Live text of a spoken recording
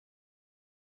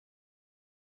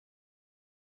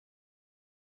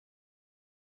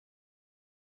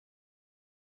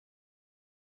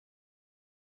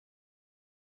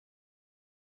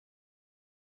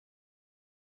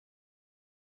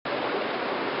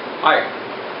Hi,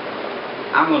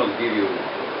 I'm going to give you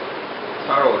a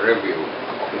thorough review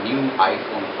of the new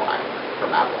iPhone 5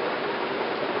 from Apple.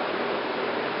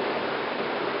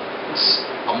 It's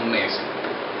amazing.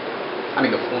 I mean,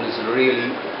 the phone is really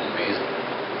amazing.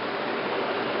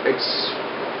 It's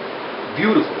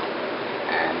beautiful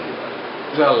and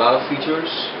it's got a lot of features,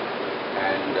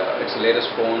 and it's the latest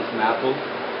phone from Apple,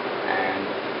 and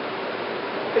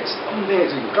it's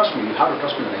amazing. Trust me, you have to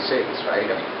trust me when I say this, right?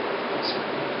 I mean, it's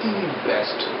the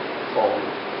best phone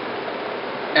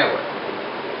ever.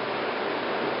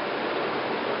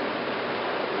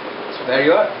 So there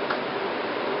you are.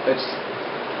 It's,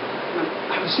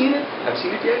 have you seen it? Have you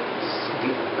seen it yet? It's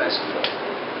the best phone.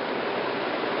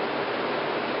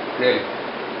 Really.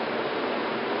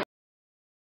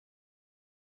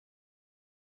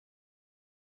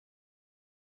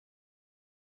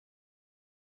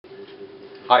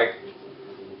 Hi,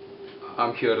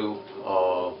 I'm here to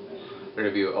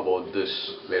review about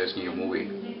this latest new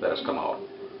movie that has come out.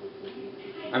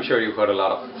 I'm sure you've heard a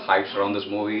lot of hypes around this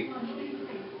movie,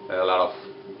 a lot of,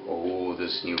 oh,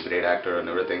 this new great actor and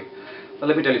everything. But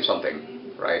let me tell you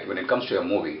something, right? When it comes to a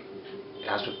movie, it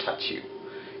has to touch you.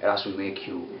 It has to make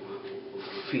you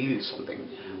feel something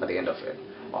at the end of it.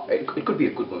 It could be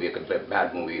a good movie, it could be a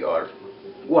bad movie, or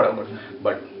whatever,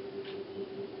 but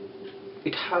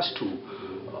it has to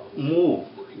move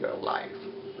your life,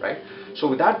 right? So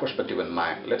with that perspective in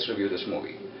mind, let's review this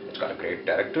movie. It's got a great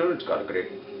director, it's got a great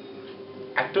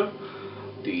actor,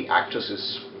 the actress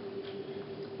is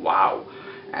wow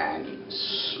and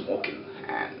smoking,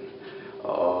 and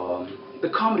the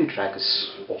comedy track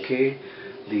is okay,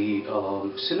 the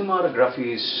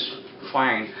cinematography is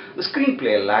fine, the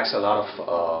screenplay lacks a lot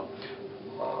of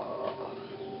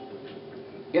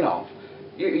you know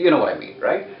what I mean,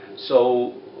 right?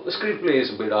 So the screenplay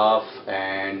is a bit off,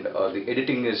 and the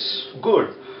editing is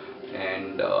good,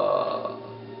 and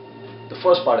the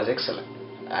first part is excellent.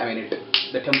 I mean,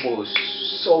 the tempo is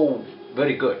so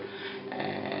very good,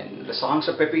 and the songs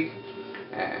are peppy,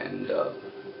 and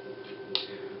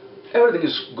everything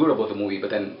is good about the movie. But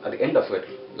then at the end of it,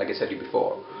 like I said to you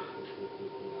before,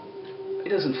 it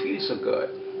doesn't feel so good,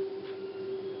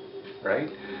 right?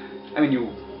 I mean, you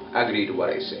agree to what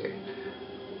I say.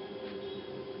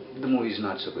 The movie is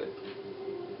not so good.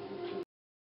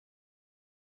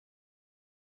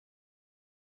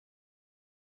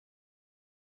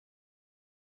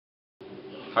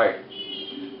 Hi,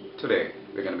 today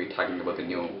we're going to be talking about the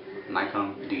new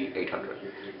Nikon D800.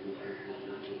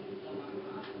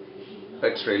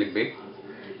 It's really big,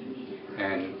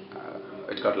 and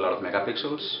it's got a lot of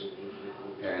megapixels,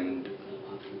 and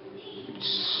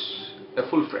it's a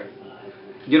full frame.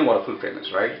 You know what a full frame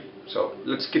is, right? So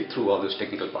let's skip through all those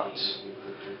technical parts.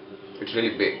 It's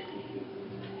really big.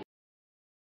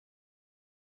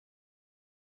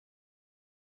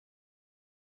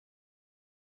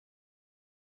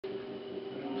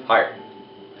 Hi,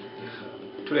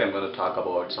 today I'm going to talk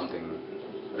about something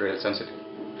real sensitive,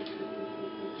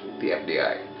 the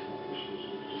FDI.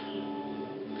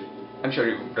 I'm sure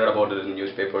you've read about it in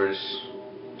newspapers,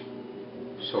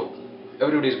 so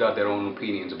everybody's got their own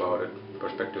opinions about it,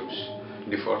 perspectives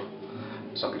differ.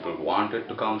 Some people want it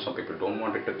to come, some people don't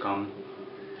want it to come.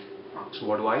 So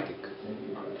what do I think?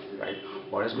 Right?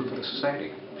 What is good for the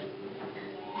society?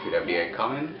 Should FDI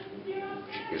come in?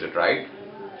 Is it right?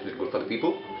 Is it good for the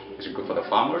people? Is it good for the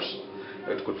farmers?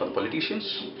 Is it good for the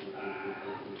politicians?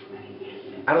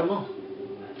 I don't know.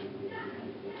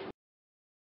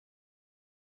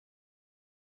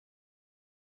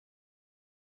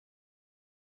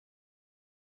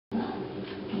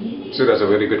 So that's a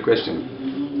very good question.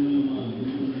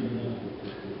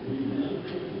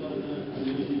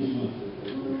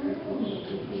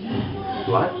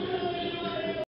 What?